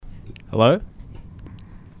Hello?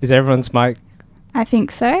 Is everyone's mic I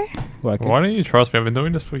think so. working? Why don't you trust me? I've been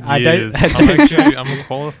doing this for years. I don't I'm a I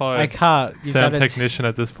qualified can't. sound technician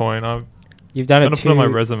at this point. I'm You've done going it to put on my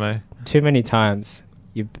resume. too many times.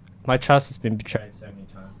 My trust has been betrayed so many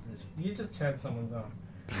times. You just turned someone's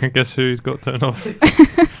on. Guess who's got turned off?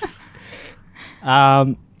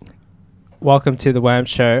 Welcome to the WAM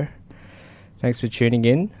Show. Thanks for tuning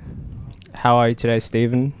in. How are you today,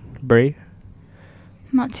 Stephen? Bree?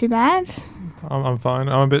 Not too bad. I'm fine.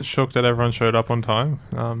 I'm a bit shocked that everyone showed up on time.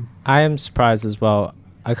 I am surprised as well.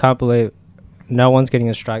 I can't believe no one's getting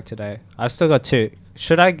a strike today. I've still got 2.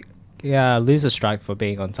 Should I lose a strike for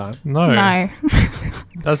being on time? No.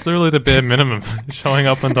 That's literally the bare minimum. Showing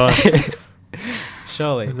up on time.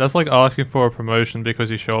 Surely. That's like asking for a promotion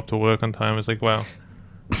because you show up to work on time. It's like, wow.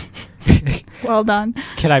 Well done.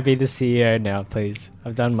 Can I be the CEO now, please?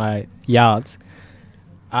 I've done my yards.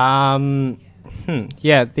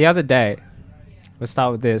 Yeah, the other day, we'll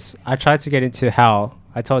start with this. I tried to get into HAL.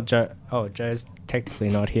 I told Joe, Joe's technically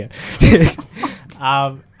not here.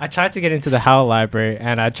 I tried to get into the HAL library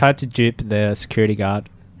and I tried to dupe the security guard.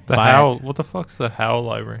 The HAL? What the fuck's the HAL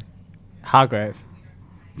library? Hargrave.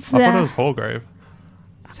 I thought it was Hallgrave.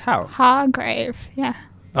 It's HAL. Hargrave, yeah.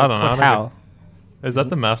 I don't know. HAL. Is that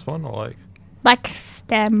the maths one or like? Like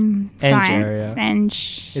STEM, science, area.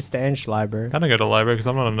 It's the Eng library. I don't go to the library because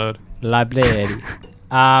I'm not a nerd. Library.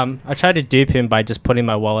 I tried to dupe him by just putting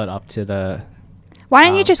my wallet up to the... Why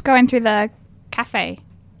don't you just go in through the cafe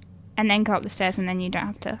and then go up the stairs and then you don't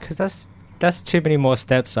have to... Because that's too many more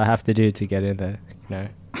steps I have to do to get in there, you know.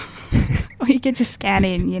 Or you could just scan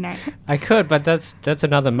in, you know. I could, but that's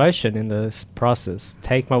another motion in this process.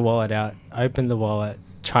 Take my wallet out, open the wallet,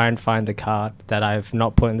 try and find the card that I've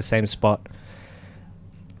not put in the same spot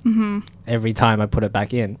every time I put it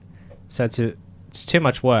back in. So it's too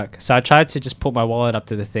much work. So I tried to just put my wallet up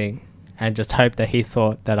to the thing and just hope that he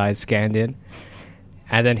thought that I scanned in.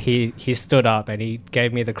 And then he stood up and he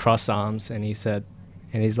gave me the cross arms and he said,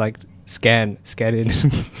 and he's like, scan in.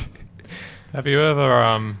 Have you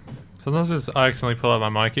ever, sometimes I accidentally pull out my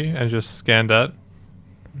Mikey and just scan that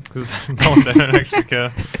because they don't actually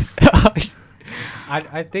care.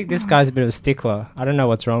 I think this guy's a bit of a stickler. I don't know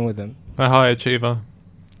what's wrong with him. A high achiever.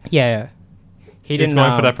 Yeah. He's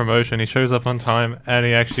going for that promotion. He shows up on time and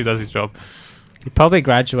he actually does his job. He probably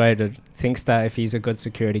graduated, thinks that if he's a good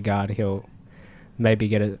security guard, he'll maybe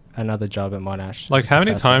get another job at Monash. Like, how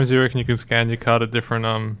many times do you reckon you can scan your card at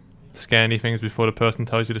different scanny things before the person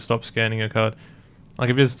tells you to stop scanning your card? Like,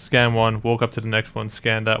 if you just scan one, walk up to the next one,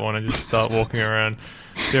 scan that one, and just start walking around.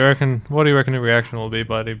 What do you reckon the reaction will be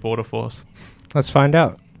by the border force? Let's find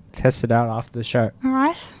out. Test it out after the show. All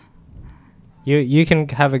right. You can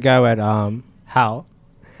have a go at HAL.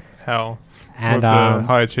 HAL. And with the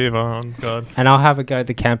high achiever, oh god. And I'll have a go at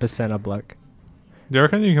the campus centre bloke. Do you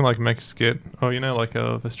reckon you can like make a skit? Oh, like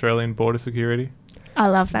of Australian border security? I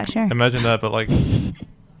love that show. Imagine that, but like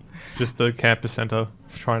just the campus centre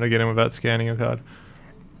trying to get in without scanning your card.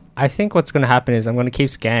 I think what's going to happen is I'm going to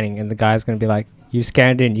keep scanning and the guy's going to be like, you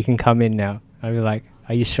scanned in, you can come in now. I'll be like,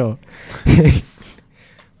 are you sure?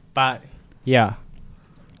 But yeah,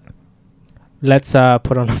 let's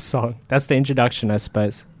put on a song. That's the introduction, I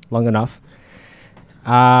suppose. Long enough.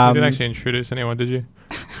 You didn't actually introduce anyone, did you?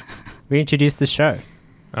 We introduced the show.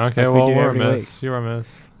 Okay, like well, we we're a mess. You're a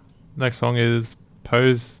mess. Next song is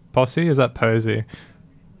Posse? Is that Posey?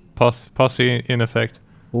 Posse in effect.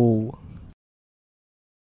 Ooh.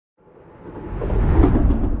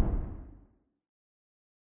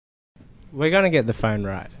 We're going to get the phone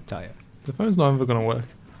right, I tell you. The phone's not ever going to work.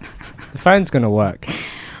 The phone's going to work.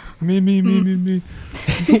 Me.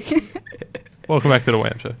 Welcome back to the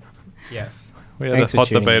WAM Show. Yes. We had a hot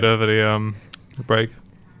debate over the break.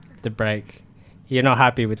 The break. You're not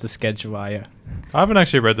happy with the schedule, are you? I haven't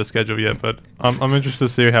actually read the schedule yet, but I'm interested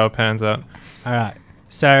to see how it pans out. All right.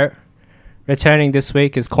 So, returning this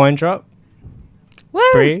week is Coin Drop. Woo!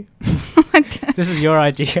 Bree, this is your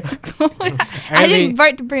idea. I didn't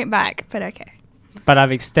vote to bring it back, but okay. But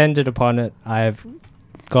I've extended upon it. I've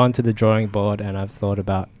gone to the drawing board and I've thought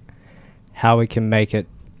about how we can make it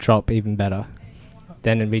drop even better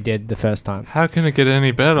than we did the first time. How can it get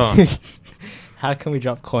any better? How can we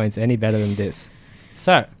drop coins any better than this?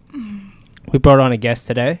 So, we brought on a guest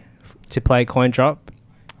today to play Coin Drop.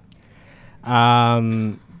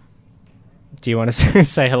 Do you want to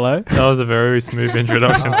say hello? That was a very smooth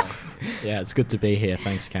introduction. Yeah, it's good to be here.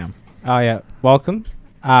 Thanks, Cam. Oh, yeah. Welcome.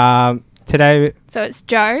 Today... So it's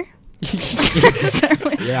Joe.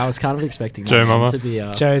 Yeah, I was kind of expecting Joe that Mama to be...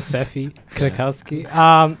 Joe Seffi Krakowski.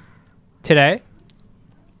 Today...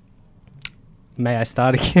 May I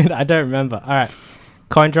start again? I don't remember. All right.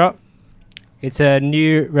 Coin drop. It's a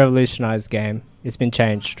new revolutionized game. It's been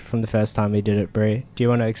changed from the first time we did it, Brie. Do you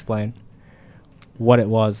want to explain what it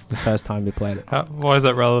was the first time we played it? Why is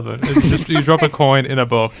that relevant? It's just you drop a coin in a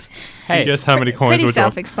box. Hey, you guess how many coins Pretty will drop.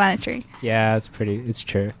 self-explanatory. Yeah, it's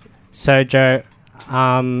true. So, Joe,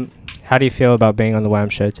 how do you feel about being on the WAM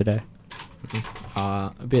Show today?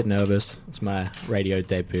 A bit nervous. It's my radio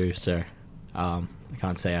debut, so I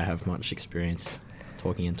can't say I have much experience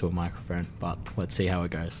talking into a microphone, but let's see how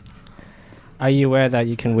it goes. Are you aware that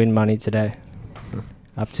you can win money today?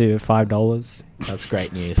 Up to $5, That's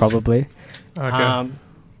great news. probably. Okay.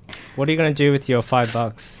 What are you going to do with your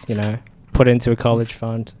 $5? Put into a college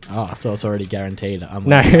fund? Oh, so it's already guaranteed.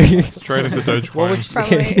 No. Straight into Dogecoin.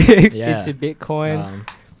 Probably. Yeah. Into Bitcoin.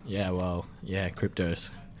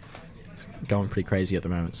 Crypto's going pretty crazy at the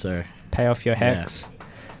moment, so Pay off your hex.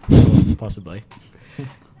 possibly.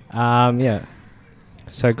 Yeah.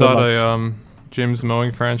 So good Start luck. a Jim's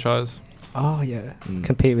mowing franchise. Oh yeah,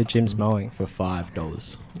 compete with Jim's mowing For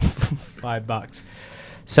 $5. $5.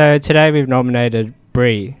 So today we've nominated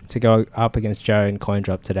Bree to go up against Joe in coin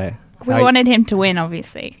drop today. We wanted him to win,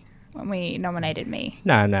 obviously, when we nominated me.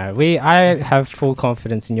 No. I have full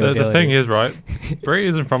confidence in your ability. The thing is, right, Brie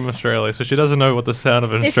isn't from Australia, so she doesn't know what the sound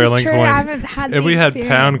of an This Australian is true. coin. I haven't had If the we had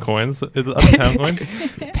experience. pound coins, are they pound coins?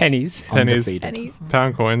 pennies, Pennies. Undefeated. Pennies.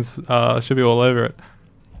 Pound coins should be all over it.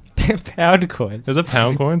 pound coins. Is it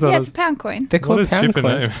pound coins? Yeah, it's a pound coin. They're called is pound stupid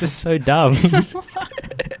coins. name? This is so dumb.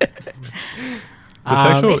 The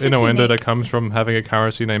sexual It's just innuendo unique. that comes from having a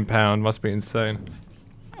currency named pound must be insane.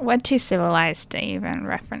 We're too civilized to even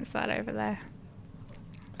reference that over there.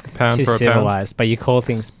 Pound Too for a pound. civilized, but you call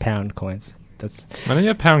things pound coins. That's And then you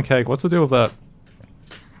have pound cake. What's the deal with that?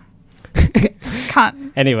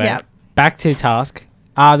 Can't. anyway. Yeah. Back to task.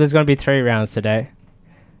 There's going to be 3 rounds today.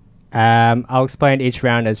 I'll explain each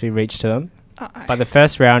round as we reach to them. Uh-oh. But the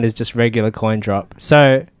first round is just regular coin drop.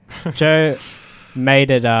 So Joe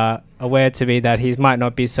made it aware to me that he might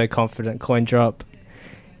not be so confident coin drop.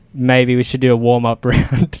 Maybe we should do a warm-up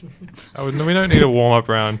round. We don't need a warm-up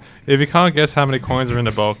round. If you can't guess how many coins are in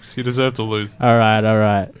the box, you deserve to lose. All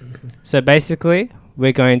right. So basically,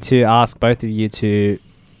 we're going to ask both of you to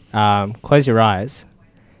close your eyes,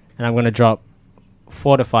 and I'm going to drop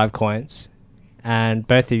 4 to 5 coins, and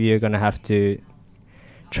both of you are going to have to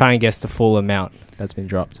try and guess the full amount that's been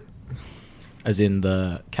dropped. As in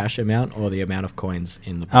the cash amount or the amount of coins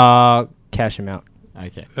in the box? Cash amount.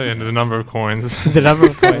 Okay. And the number of coins. The number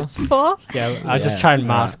of coins. 4? Yeah, I'll just Yeah, try and yeah.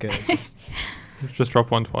 mask it. Just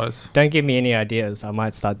drop one twice. Don't give me any ideas. I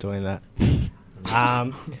might start doing that.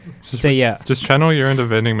 So yeah, Just channel your into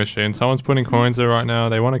vending machine. Someone's putting coins there right now.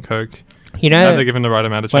 They want a Coke. you And know, they're given the right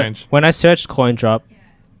amount of change. when I searched coin drop,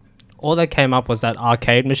 all that came up was that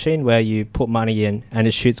arcade machine where you put money in and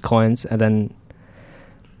it shoots coins, and then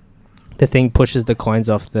the thing pushes the coins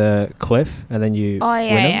off the cliff, and then you Oh, win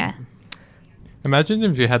yeah, 'em. yeah. Imagine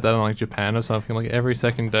if you had that in like Japan or something. Like every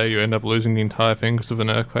second day, you end up losing the entire thing because of an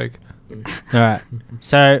earthquake. All right,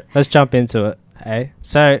 so let's jump into it. Hey,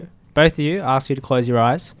 so both of you, I ask you to close your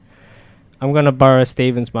eyes. I'm gonna borrow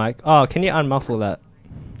Steven's mic. Oh, can you unmuffle that?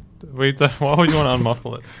 Why would you want to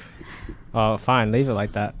unmuffle it? Oh, fine, leave it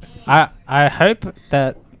like that. I hope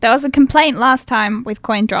that There was a complaint last time with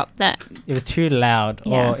coin drop that it was too loud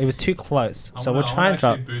Yeah. or it was too close. So we'll try and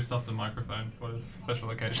drop. boost up the microphone for this special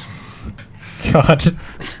occasion. God.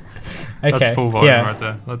 Okay. That's full volume yeah. right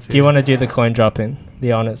there. Let's Do you want to do the coin drop in?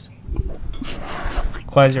 The honors.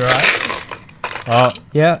 Close your eyes. Oh,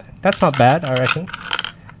 yeah, that's not bad, I reckon.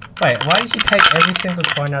 Wait, why did you take every single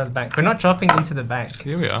coin out of the bank? We're not dropping into the bank.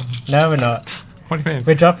 Here we are. No, we're not. What do you mean?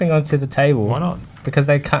 We're dropping onto the table. Why not? Because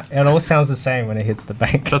they can't. It all sounds the same when it hits the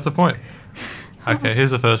bank. That's the point. Okay,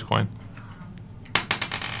 here's the first coin.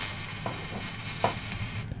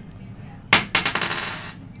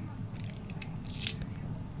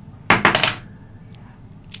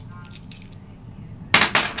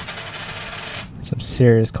 Some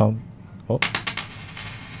serious Oh.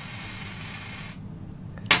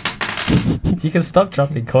 You can stop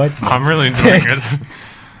dropping coins now. I'm really enjoying it.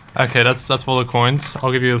 Okay, that's full of coins.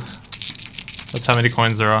 I'll give you. That's how many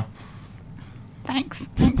coins there are. Thanks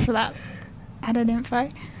for that added info.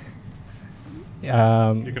 You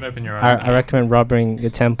can open your eyes. I recommend rubbing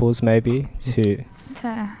your temples maybe to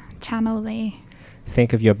To channel the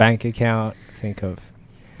think of your bank account, think of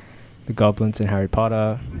the goblins in Harry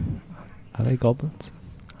Potter. Are they goblins?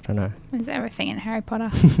 I don't know. is everything in Harry Potter.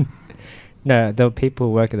 No, the people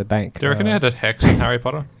who work at the bank. Do you reckon they had a hex in Harry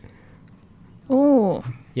Potter? Ooh,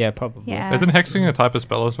 Yeah, probably. yeah. Isn't hexing a type of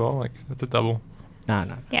spell as well? Like, it's a double. No.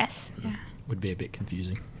 Yes. Yeah. Would be a bit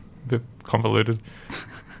confusing. A bit convoluted.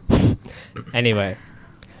 Anyway,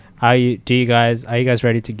 Are you guys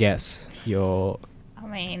ready to guess your? I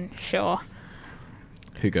mean, sure.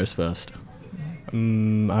 Who goes first? All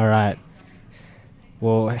right.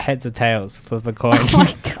 Well, heads or tails? Flip a coin. Oh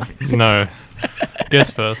my god. No.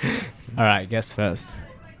 Guess first. All right, guess first.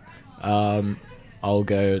 I'll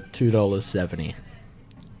go $2.70.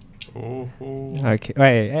 Okay.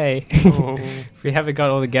 Wait, hey. Oh. We haven't got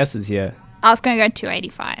all the guesses yet. I was going to go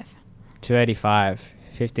 285. 285.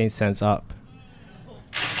 15 cents up.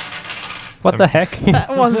 What the heck?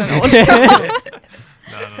 That wasn't awesome.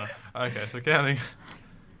 No. Okay, so counting.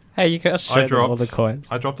 Hey, you got to show all the coins.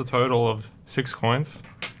 I dropped a total of 6 coins,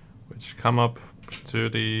 which come up to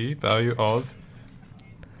the value of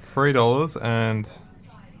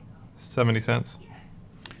 $3.70.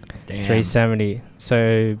 Damn. 370.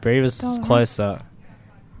 So Bree was Dollar. closer.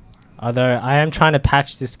 Although I am trying to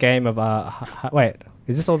patch this game of wait,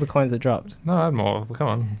 is this all the coins that dropped? No, I had more. Come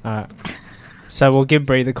on. Alright. So we'll give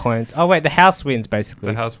Bree the coins. Oh wait, the house wins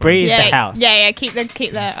basically. The house Bree wins. is the house. Yeah. Keep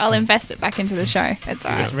the. I'll invest it back into the show. It's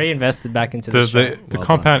alright. It's reinvested back into the show. The Well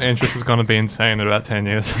compound done. interest is going to be insane in about 10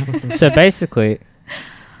 years. So basically,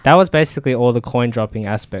 that was basically all the coin dropping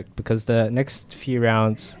aspect because the next few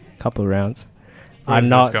rounds, couple of rounds, Where's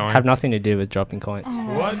this going? have nothing to do with dropping coins.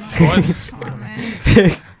 What? Oh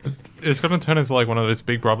man. It's going to turn into like one of those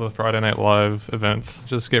Big Brother Friday Night Live events.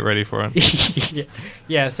 Just get ready for it.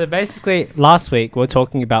 Yeah, so basically last week we were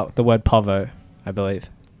talking about the word povo, I believe.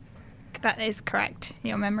 That is correct.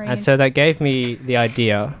 Your memory. And is- so that gave me the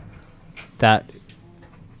idea that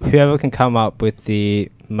whoever can come up with the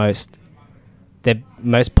most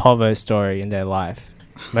povo story in their life,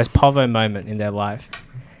 most povo moment in their life,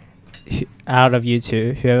 out of you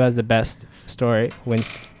two, whoever has the best story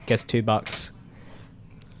gets $2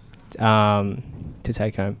 to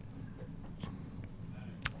take home.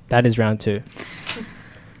 That is round 2.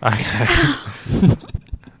 Okay.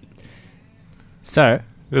 So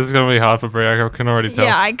This is going to be hard for Brie. I can already tell.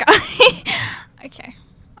 Yeah, I got. Okay.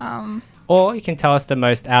 or you can tell us the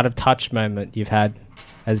most out of touch moment you've had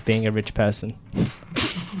as being a rich person.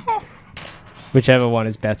 Whichever one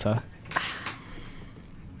is better.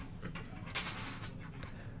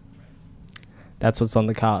 That's what's on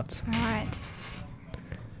the cards. All right.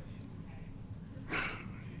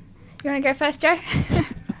 You want to go first, Joe?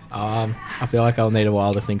 I feel like I'll need a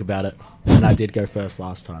while to think about it. And I did go first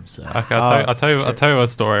last time, so. Okay, Oh, I'll tell you a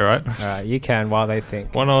story, right? Alright, you can while they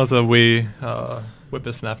think. When I was a wee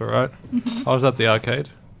whippersnapper, right? I was at the arcade.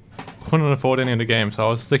 Couldn't afford any of the games, so I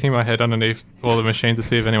was sticking my head underneath all the machines to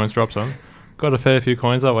see if anyone's dropped some. Got a fair few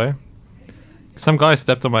coins that way. Some guy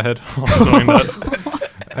stepped on my head while I was doing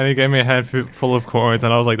that. And he gave me a handful of coins,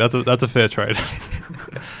 and I was like, that's a fair trade.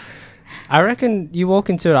 I reckon you walk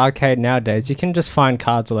into an arcade nowadays, you can just find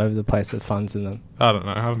cards all over the place with funds in them. I don't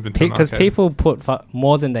know. I haven't been to an Because arcade. people put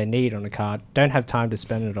more than they need on a card, don't have time to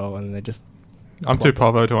spend it all, and they just I'm too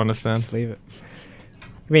povo to understand. leave it.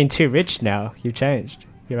 I mean, too rich now. You've changed.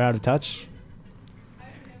 You're out of touch.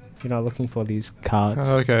 You're not looking for these cards.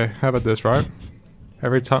 Okay, how about this, right?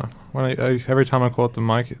 Every time I caught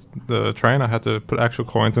the train, I had to put actual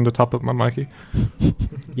coins in to top up my Mikey.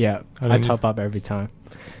 Yeah, I I don't top up every time.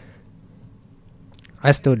 I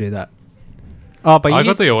still do that. Oh, but I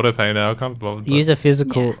got the auto pay now. I can't bother. use a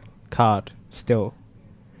physical card still.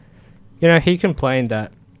 You know, he complained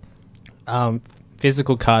that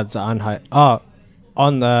physical cards are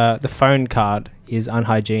on the phone card is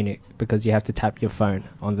unhygienic because you have to tap your phone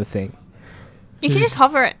on the thing. You can just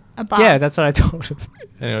hover it above. Yeah, that's what I told him.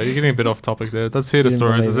 Anyway, you're getting a bit off topic there. Let's hear the Didn't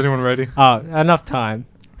stories. believe Is it. anyone ready? Oh, enough time.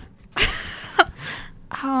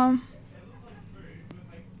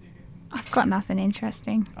 I've got nothing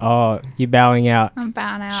interesting. Oh, you bowing out. I'm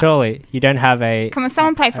bowing out. Surely you don't have a Come on,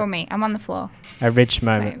 someone play for me. I'm on the floor. rich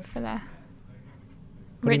Play moment. for the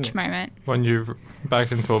do you rich mean? moment. When you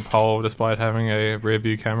backed into a pole despite having a rear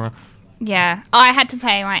view camera. Yeah, I had to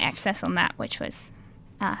pay my excess on that, which was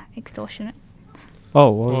extortionate.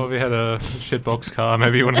 Oh, what was Or if you had a shitbox car,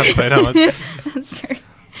 maybe you wouldn't have to pay that much. That's true.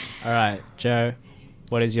 all right, Joe.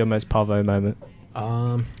 What is your most povo moment?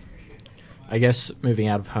 I guess moving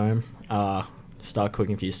out of home, start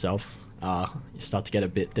cooking for yourself. You start to get a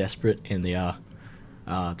bit desperate in the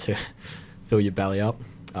to fill your belly up.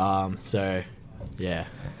 So yeah,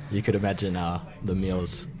 you could imagine the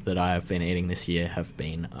meals that I have been eating this year have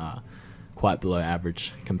been quite below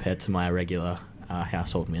average compared to my regular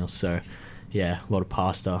household meals. So yeah, a lot of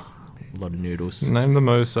pasta, a lot of noodles. Name the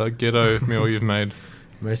most ghetto meal you've made.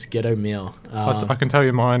 Most ghetto meal. I can tell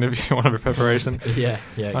you mine if you want a preparation. Yeah.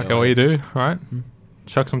 Okay, go what you ahead. do, right?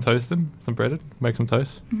 Chuck some toast in, some breaded, make some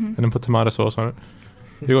toast, and then put tomato sauce on it.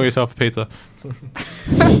 You got yourself a pizza.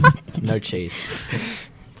 No cheese.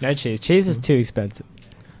 No cheese. Cheese is too expensive.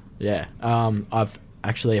 Yeah. I've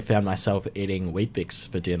actually found myself eating Wheat Bix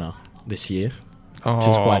for dinner this year, which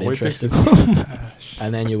is quite Wheat Bix interesting. is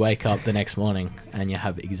And then you wake up the next morning and you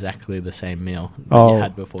have exactly the same meal that Oh. you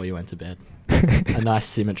had before you went to bed. A nice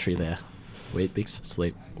symmetry there. Wheat Bix,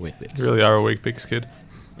 sleep, Wheat Bix. You really are a Wheat Bix kid.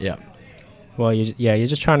 Yeah. Well, you're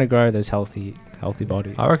just trying to grow this healthy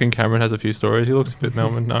body. I reckon Cameron has a few stories. He looks a bit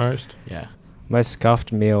malnourished. Yeah. Most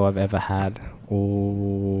scuffed meal I've ever had.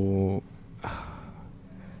 Ooh.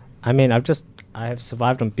 I mean, I have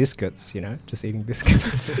survived on biscuits, just eating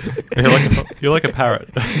biscuits. You're like a parrot,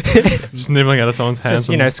 just nibbling out of someone's hands.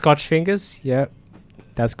 Just, Scotch fingers. Yep.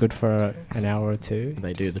 That's good for an hour or two.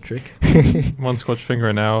 They do the trick. One Scotch finger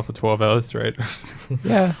an hour for 12 hours straight.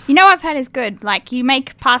 Yeah. You know what I've heard is good? Like, you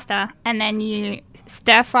make pasta and then you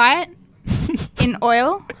stir fry it in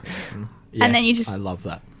oil. Yes, And then you just- I love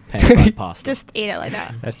that. Pan-fried pasta. Just eat it like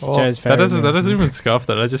that. That's Well, Joe's that favorite. doesn't even scuff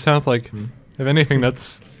that. It just sounds like, if anything,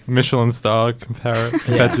 that's Michelin star compared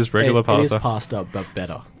to just regular It is pasta. pasta, but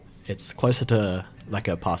better. It's closer to like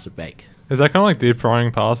a pasta bake. Is that kind of like deep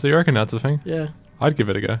frying pasta? You reckon that's a thing? Yeah. I'd give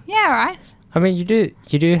it a go. Yeah, all right. I mean, you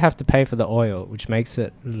do have to pay for the oil, which makes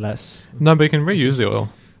it less. No, but you can reuse the oil.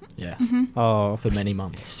 Yeah. Oh, For many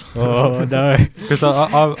months. oh no. Because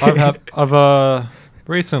I've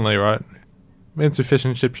recently, right, been to fish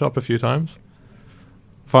and chip shop a few times.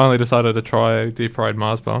 Finally decided to try deep fried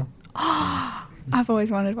Mars bar. I've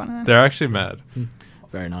always wanted one of them. They're actually mad.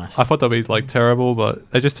 Very nice. I thought they'd be like terrible,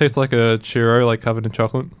 but they just taste like a churro, like covered in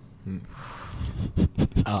chocolate.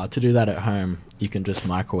 To do that at home, you can just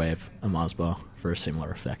microwave a Mars bar for a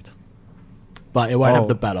similar effect. But it won't Oh. have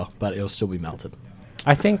the batter, but it'll still be melted.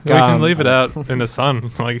 I think We can leave it out in the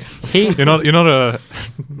sun. Like you're not a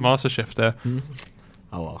master chef there.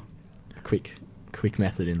 Oh well. Quick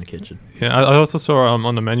method in the kitchen. Yeah, I also saw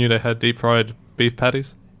on the menu they had deep fried beef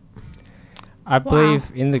patties. I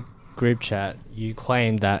believe in the group chat you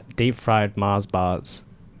claimed that deep fried Mars bars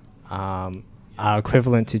are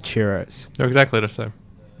equivalent to churros. They're exactly the same.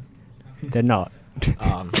 They're not.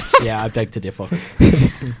 Yeah, I beg to differ. Okay,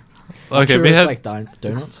 Churros if you had like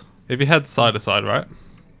donuts. if you had side to side, right?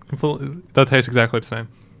 That tastes exactly the same.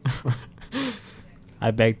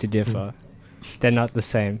 I beg to differ. They're not the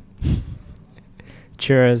same.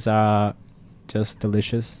 Churros are just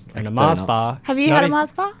delicious, and a Like Mars donuts. bar. Have you not had a ev-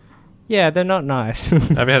 Mars bar? Yeah, they're not nice.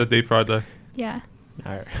 Have you had a deep fried though? Yeah.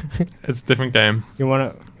 No. It's a different game. You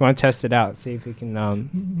want to test it out? See if we can.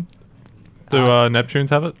 Do Neptunes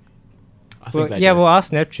have it? I think they yeah, do. we'll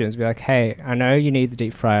ask Neptunes. Be like, hey, I know you need the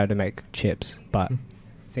deep fryer to make chips, but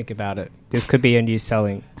think about it. This could be a new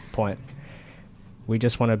selling point. We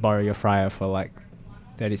just want to borrow your fryer for like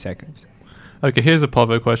 30 seconds. Okay, here's a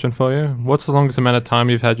Povo question for you. What's the longest amount of time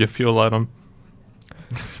you've had your fuel light on?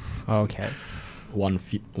 Okay. One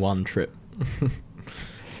trip.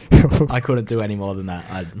 I couldn't do any more than that.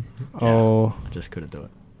 I just couldn't do it.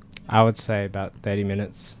 I would say about 30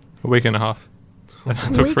 minutes. A week and a half. And I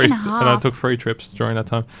took Week free and a and I half. took free trips during that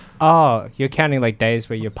time. Oh, you're counting like days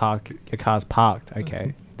where your car's parked.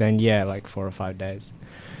 Okay. Then yeah, like 4 or 5 days.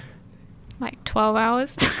 Like 12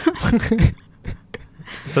 hours.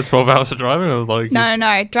 Is that 12 hours of driving? Or was like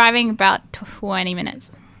No. Driving about 20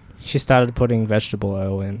 minutes. She started putting vegetable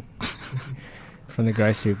oil in from the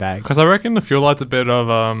grocery bag. Because I reckon the fuel light's a bit of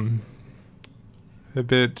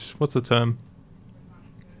what's the term?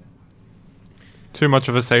 Too much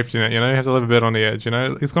of a safety net, you have to live a bit on the edge,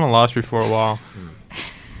 It's going to last you for a while.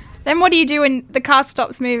 Then what do you do when the car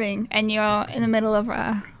stops moving and you're in the middle of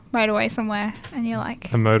a motorway somewhere and you're like,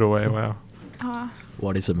 A motorway, wow. oh,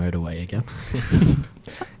 What is a motorway again?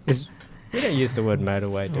 We don't use the word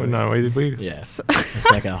motorway, do we? No, we Yeah,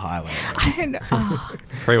 it's like a highway. I don't know. Oh,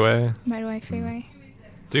 freeway. motorway, freeway.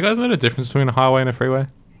 Do you guys know the difference between a highway and a freeway?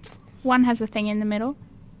 One has a thing in the middle,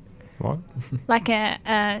 What? like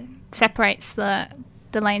separates the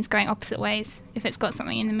lanes going opposite ways. If it's got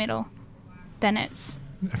something in the middle, then it's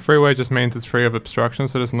A freeway just means it's free of obstruction,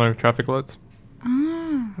 so there's no traffic lights.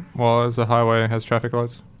 Whereas a highway has traffic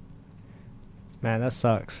lights. Man, that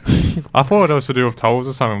sucks. I thought it was to do with tolls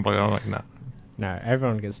or something, but I'm like, nah. No,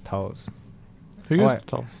 everyone gets tolls. Who gets Wait,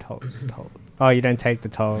 tolls? Tolls. Oh, you don't take the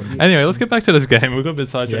toll. Anyway, let's get back to this game. We've got a bit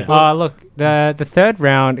sidetracked. Oh, look, the third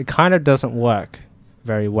round, it kind of doesn't work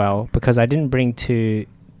very well because I didn't bring two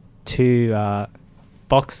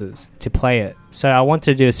boxes to play it. So I want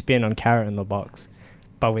to do a spin on Carrot in the Box,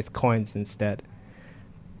 but with coins instead.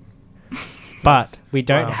 But we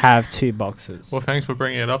don't Wow. have 2 boxes Well, thanks for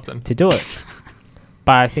bringing it up then. to do it.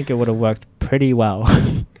 But I think it would have worked pretty well.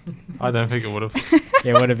 I don't think it would have.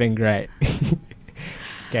 It would have been great.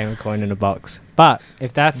 Game of coin in a box. But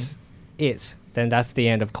if that's it, then that's the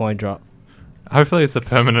end of coin drop. Hopefully it's a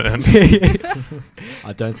permanent end.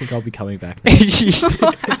 I don't think I'll be coming back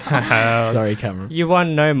now. Sorry, Cameron. You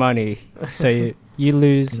won no money, so you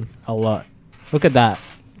lose a lot. Look at that.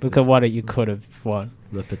 Look at what you could have won.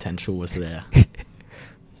 The potential was there.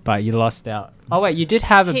 But you lost out. Oh wait, you did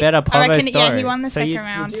have a better I Povo reckon, story. yeah, he won the so second you,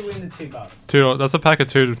 round. You did win the $2. $2. That's a pack of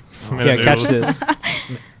 2 minute Yeah, catch noodles. this.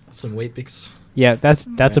 Some Wheat Bix. Yeah, that's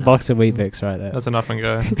a box of Weet-Bix right there. That's enough and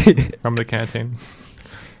go from the canteen.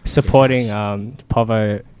 Supporting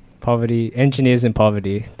poverty, engineers in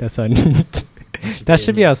poverty. That's our that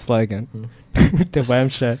should be our slogan. The WAM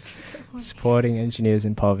Show. Supporting engineers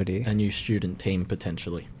in poverty. A new student team,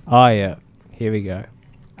 potentially. Oh yeah, here we go.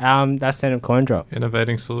 That's the end of coin drop.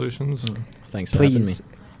 Innovating solutions. Thanks for having me. Please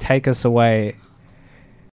take us away.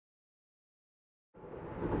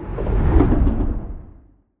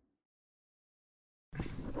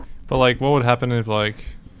 But like, what would happen if like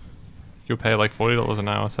you pay like $40 an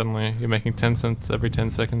hour? Suddenly you're making 10 cents every 10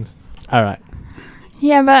 seconds. All right,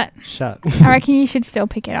 Yeah, but shut. I reckon you should still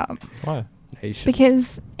pick it up Why? No, you should.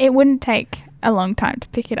 because it wouldn't take a long time to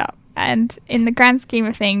pick it up. And in the grand scheme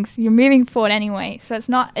of things, you're moving forward anyway. So it's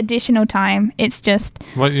not additional time. It's just,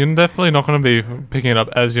 Well, you're definitely not going to be picking it up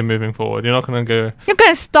as you're moving forward. You're not going to go. you're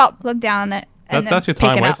going to stop, look down on it, and That's your then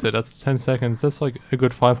pick time it up. wasted. That's 10 seconds. That's like a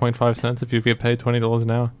good 5.5 cents if you get paid $20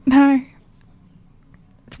 an hour. No.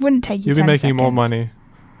 It wouldn't take you You'll be 10 making more seconds. money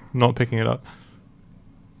not picking it up.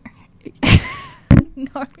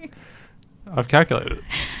 No. I've calculated it.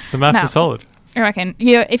 The maths No. is solid. I reckon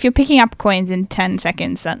if you're picking up coins in 10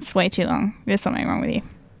 seconds, that's way too long. There's something wrong with you.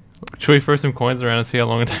 Should we throw some coins around and see how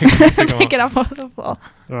long it takes to pick them Pick it up? up off the floor.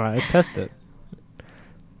 All right, let's test it.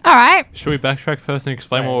 All right. Should we backtrack first and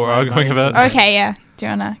explain Wait, what we're my arguing money's about? Okay, yeah. Do you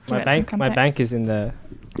want to give My it bank, some my context? bank is in the.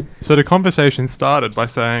 So the conversation started by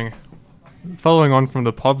saying, following on from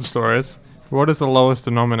the POV stories, what is the lowest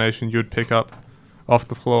denomination you'd pick up off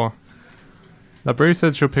the floor? Now, Bree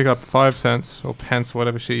said she'll pick up 5 cents or pence,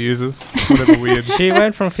 whatever she uses, whatever weird. She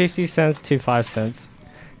went from 50 cents to 5 cents.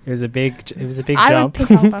 It was a big I jump. would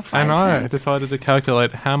pick up a 5 And I cents. decided to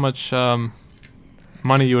calculate how much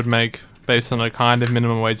money you would make based on a kind of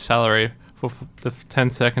minimum wage salary for the 10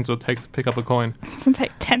 seconds it would take to pick up a coin. It would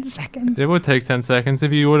take 10 seconds. It would take 10 seconds.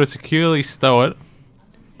 If you were to securely stow it,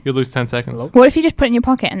 you'd lose 10 seconds. What if you just put it in your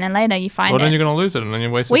pocket and then later you find Well, then it? you're going to lose it and then you're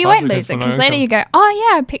wasting Well, you time won't lose it for no because later income. you go, oh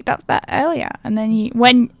yeah, I picked up that earlier. And then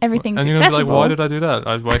when everything's And you're going to be accessible. like, why did I do that?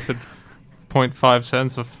 I wasted 0.5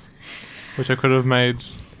 cents of which I could have made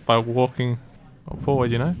by walking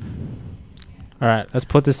forward, you know? All right, let's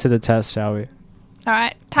put this to the test, shall we? All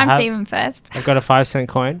right, time I have- Steven first. I've got a 5 cent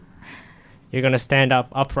coin. You're gonna stand up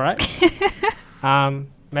upright.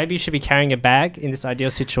 Maybe you should be carrying a bag. In this ideal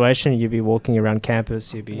situation, you'd be walking around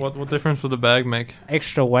campus. You'd be What difference would the bag make?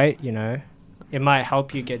 extra weight. You know, it might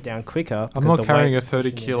help you get down quicker. I'm because not the carrying a weight's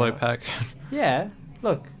 30 pushing you kilo down. pack. Yeah,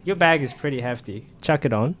 look, your bag is pretty hefty. Chuck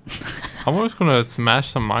it on. I'm almost going to smash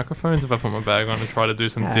some microphones if I put my bag on and try to do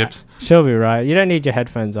some Ah, dips. She'll be right. You don't need your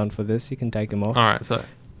headphones on for this. You can take them off. Alright, so.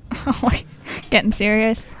 Oh my, getting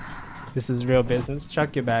serious. This is real business.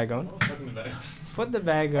 Chuck your bag on. Put the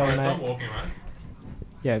bag on, mate. walking, right?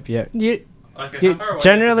 Yep, yep. You Okay,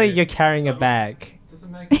 generally you're carrying a bag.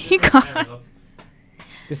 You can't.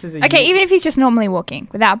 This is a Okay, even if he's just normally walking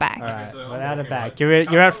without a bag. All right, so I'm without a walking, bag.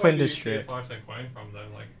 right? You're at Flinders Street. 5 cent coin from though?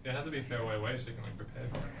 Like, it has to be fair way so you can like prepare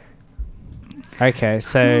for it. Okay,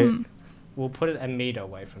 so Hmm. we'll put it a meter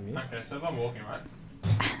away from you. Okay, so if I'm walking,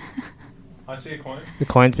 right? I see a coin. The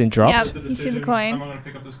coin's been dropped. Yep. It's a You see the decision. coin. I'm going to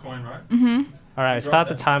pick up this coin, right? Mm-hmm. All right, Drop start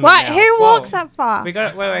the that. timer. What? now. Who Whoa. walks that far? We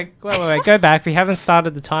got wait. Go back. We haven't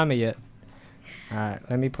started the timer yet. All right,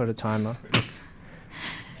 let me put a timer.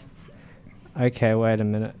 Okay, wait a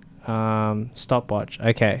minute. Stopwatch.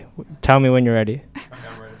 Okay, tell me when you're ready. Okay,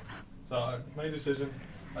 I'm ready. So I made a decision.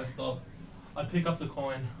 I stop. I pick up the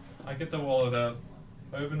coin. I get the wallet out.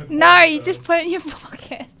 Open the coin. No, you just put it in your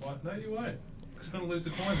pocket. What? No, you won't. I'm just going to lose the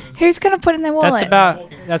coin. Who's gonna put it in their wallet?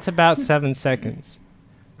 That's about 7 seconds.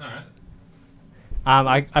 Alright.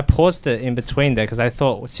 I paused it in between there because I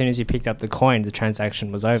thought as soon as you picked up the coin, the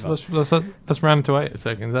transaction was over. Let's round it to 8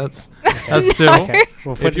 seconds. That's still. Okay,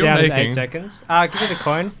 we'll put If it you're down as 8 making- seconds. Give me the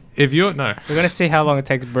coin. If you're. No. We're gonna see how long it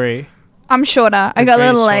takes Bree. I'm shorter. I It's got Bree's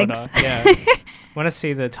little legs. shorter, Yeah. Want to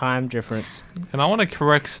see the time difference? And I want to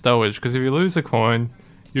correct stowage because if you lose a coin,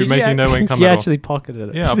 you're Did making you no income You at all. actually pocketed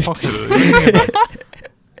it. Yeah, I pocketed it. What do you think about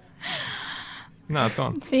it? No, it's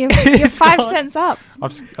gone. So you're 5 gone. cents up.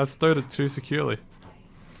 I've stowed it too securely.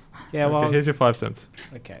 Yeah. Okay, Well. here's your 5 cents.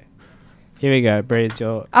 Okay. Here we go. Bree, it's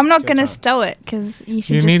your. I'm not it's your gonna time. stow it because you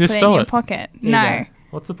should You just need to put it in stow your it. pocket. Here you No. go.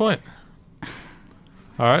 What's the point?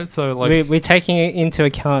 All right, so like, we're taking into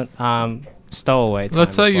account stowaway time.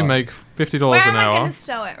 let's say as you well. make $50 Where an am I hour. going to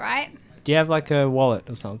stow it, right? Do you have like a wallet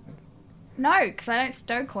or something? No, because I don't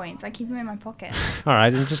stow coins. I keep them in my pocket. All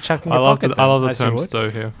right, then just chuck them in I your love pocket. I love then, the as you term would. stow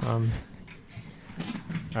here. All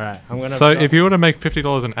right, I'm gonna. So if you were to make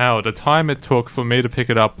 $50 an hour, the time it took for me to pick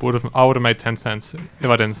it up I would have made 10 cents if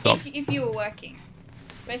I didn't stop. If you were working.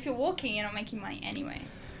 But if you're walking, you're not making money anyway.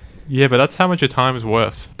 Yeah, but that's how much your time is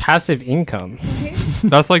worth. passive income.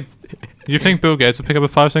 That's like, you think Bill Gates would pick up a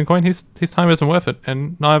 5-cent coin? His time isn't worth it,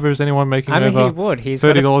 and neither is anyone making I mean, over he would.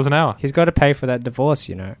 $30 an hour. He's got to pay for that divorce,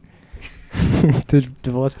 you know. The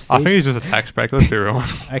divorce I procedure. think he's just a tax break. Let's be real.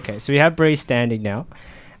 Okay, so we have Bree standing now,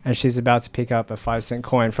 and she's about to pick up a 5-cent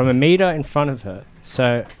coin from a meter in front of her.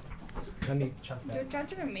 So, let me chuck Your that.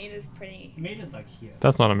 judge of a meter is pretty. Meter's like here.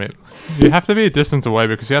 That's not a meter. You have to be a distance away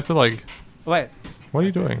because you have to like. Wait. What are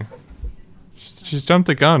you doing? She's jumped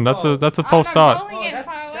the gun. That's Oh. a false I'm start. rolling Oh, it that's-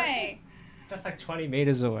 far that's- away. That's like 20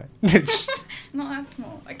 meters away. Not that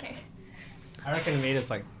small. Okay. I reckon a meter's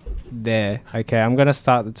like there. Okay, I'm gonna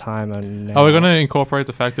start the timer now. Are we going to incorporate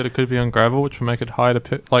the fact that it could be on gravel, which will make it harder to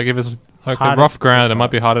pick? Like if it's like a Harder rough to ground, pick it might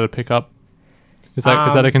up. be harder to pick up. Is that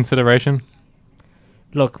a Um, consideration?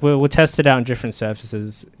 Look, we'll test it out on different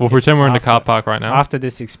surfaces. We'll if- pretend we're in the after- car park right now. after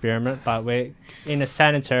this experiment, but we're in a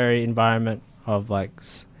sanitary environment of like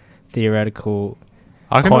theoretical.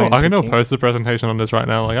 I can coin do a picking. poster presentation on this right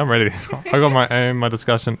now. Like I'm ready. I got my aim, my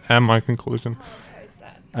discussion, and my conclusion. I'll post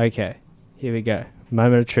that. Okay, here we go.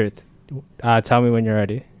 Moment of truth. Tell me when you're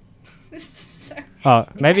ready. This is so. Oh,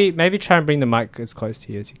 maybe try and bring the mic as close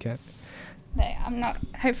to you as you can. No, I'm not.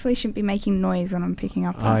 Hopefully, shouldn't be making noise when I'm picking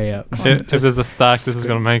up. Oh yeah. If there's a stack, this is Screw-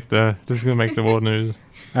 gonna make the world news.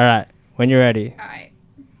 All right, when you're ready. All right.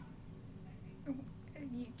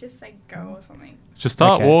 You just say go or something. Just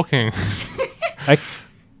start Okay. walking. Okay,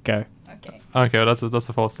 go. Okay. Okay, well, that's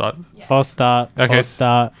a false start. Yeah. False start. Okay, False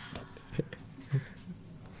start.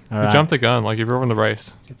 All You right. jumped the gun. Like you've ruined the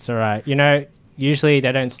race. It's all right. You know, usually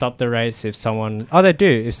they don't stop the race if someone. Oh, they do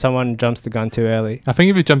if someone jumps the gun too early. I think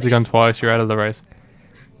if you jump the gun twice, you're out of the race.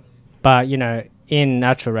 But you know, in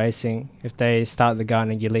natural racing, if they start the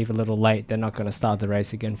gun and you leave a little late, they're not going to start the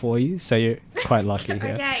race again for you. So you're quite lucky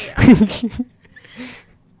here. Okay.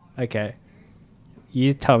 Okay.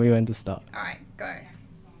 You tell me when to start. All right. Go.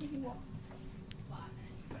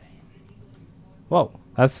 Whoa,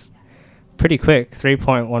 that's pretty quick.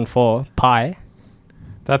 3.14 pi.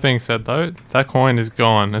 That being said, though, that coin is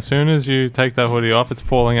gone. As soon as you take that hoodie off, it's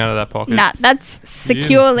falling out of that pocket. Nah, that's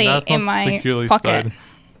securely That's in not my securely pocket. stowed.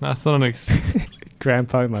 That's not an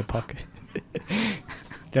Grandpa in my pocket.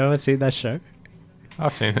 Do you ever see that show?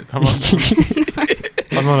 I've seen it.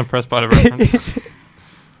 I'm not impressed by the reference.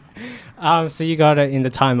 So you got it in the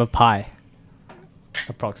time of pi,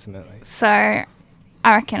 approximately. So, I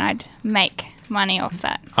reckon I'd make money off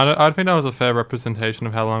that. I think that was a fair representation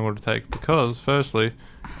of how long it would take. Because, firstly,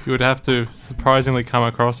 you would have to surprisingly come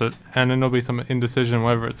across it, and then there'll be some indecision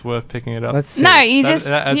whether it's worth picking it up. Let's see. No, you That- just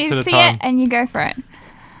that adds to you the see time. it and you go for it.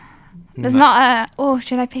 There's No. not a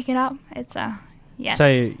should I pick it up? It's a yes. So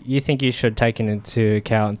you think you should take into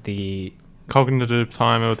account the Cognitive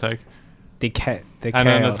time it will take. the And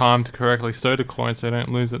then the chaos. time to correctly stow the coin so you don't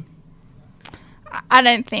lose it. I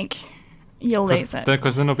don't think you'll lose it.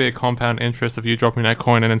 Because then there'll be a compound interest of you dropping that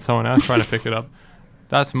coin and then someone else trying to pick it up.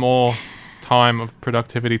 That's more time of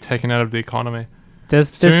productivity taken out of the economy. There's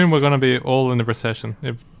Soon we're going to be all in the recession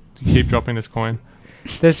if you keep dropping this coin.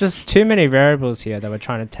 there's just too many variables here that we're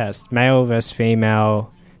trying to test. Male versus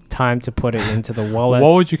female, time to put it into the wallet.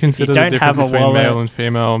 What would you consider the don't difference have a between wallet- male and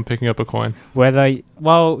female on picking up a coin? Whether she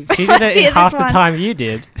did it See, in this half the one. time you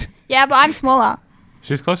did. Yeah, but I'm smaller.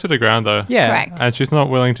 She's close to the ground though. Yeah. Correct. And she's not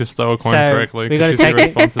willing to stow a coin So, correctly we gotta because she's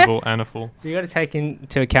take- irresponsible and a fool. You got to take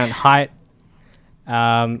into account height.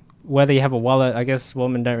 Whether you have a wallet, I guess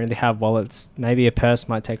women don't really have wallets. Maybe a purse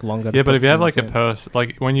might take longer. to Yeah, but put if you have things like a in. purse,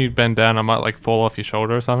 like when you bend down, it might like fall off your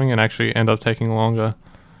shoulder or something and actually end up taking longer.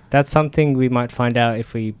 That's something we might find out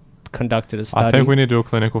if we conducted a study. I think we need to do a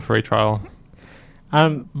clinical free trial,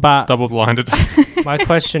 But double blinded. my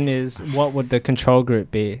question is, what would the control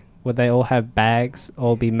group be? Would they all have bags?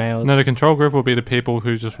 All be males? No, the control group will be the people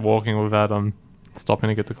who's just walking without stopping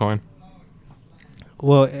to get the coin.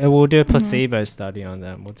 Well, we'll do a placebo study on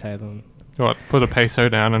them. We'll tell them. What? Put a peso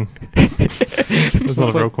down and it's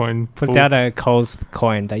not a real coin. Put Fool. down a Coles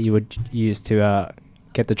coin that you would use to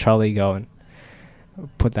get the trolley going.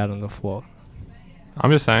 Put that on the floor. I'm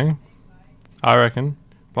just saying, I reckon,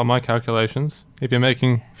 by my calculations, if you're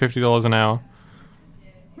making $50 an hour,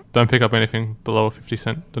 don't pick up anything below a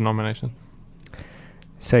 50-cent denomination.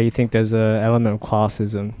 So you think there's a element of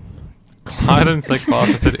classism? I didn't say class.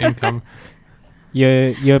 I said income.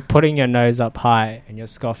 You're putting your nose up high and you're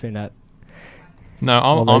scoffing at. No,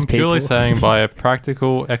 all I'm those purely people. saying by a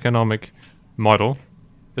practical economic model,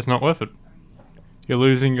 it's not worth it. You're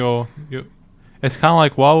losing your. It's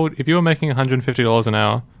kind of like if you were making $150 an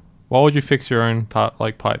hour, why would you fix your own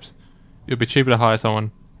pipes? It'd be cheaper to hire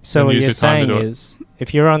someone. So and what use you're your time to saying do it. is,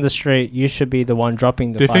 if you're on the street, you should be the one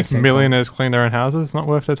dropping the. Do you 5 think cent millionaires coins. clean their own houses? It's not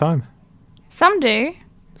worth their time. Some do.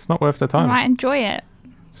 It's not worth their You time. might enjoy it.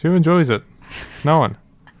 Who enjoys it? No one.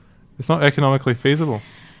 It's not economically feasible.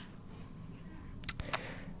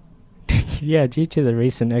 Yeah, due to the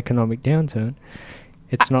recent economic downturn,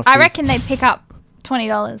 it's not. I reckon they'd pick up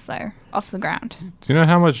 $20 though off the ground. Do you know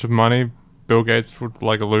how much money Bill Gates would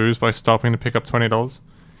lose by stopping to pick up $20?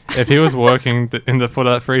 If he was working for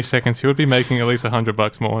that 3 seconds, he would be making at least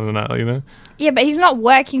 $100 more than that, you know. Yeah, but he's not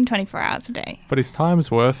working 24 hours a day. But his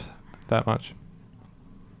time's worth that much.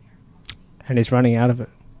 and he's running out of it.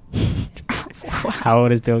 How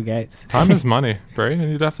old is Bill Gates? Time is money, Brie,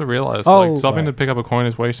 and you'd have to realize stopping to pick up a coin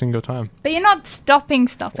is wasting your time. But you're not stopping.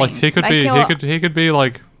 He could be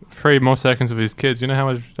 3 more seconds of his kids. You know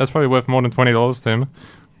how much that's probably worth more than $20 to him,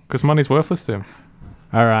 because money's worthless to him.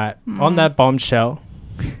 All right. On that bombshell,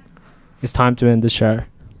 it's time to end the show.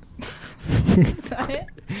 Is that it?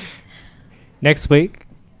 Next week,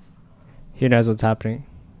 who knows what's happening?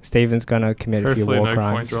 Steven's gonna commit a few Hopefully war no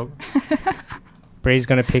crimes. coin drop. Bree's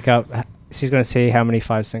gonna pick up. She's gonna see how many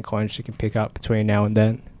 5-cent coins she can pick up between now and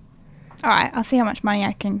then. All right, I'll see how much money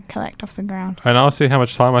I can collect off the ground. And I'll see how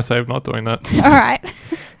much time I save not doing that. All right.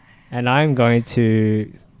 And I'm going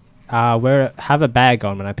to have a bag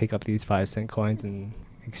on when I pick up these 5-cent coins and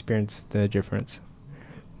experience the difference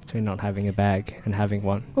between not having a bag and having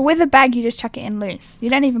one. Well, with a bag, you just chuck it in loose. You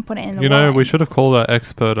don't even put it in the You know, wallet. we should have called our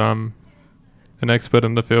expert, an expert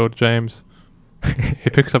in the field, James. He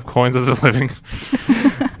picks up coins as a living.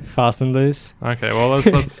 Fast and loose. Okay, well,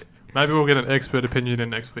 let's maybe we'll get an expert opinion in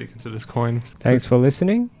next week into this coin. Thanks for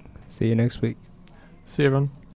listening. See you next week. See you, everyone.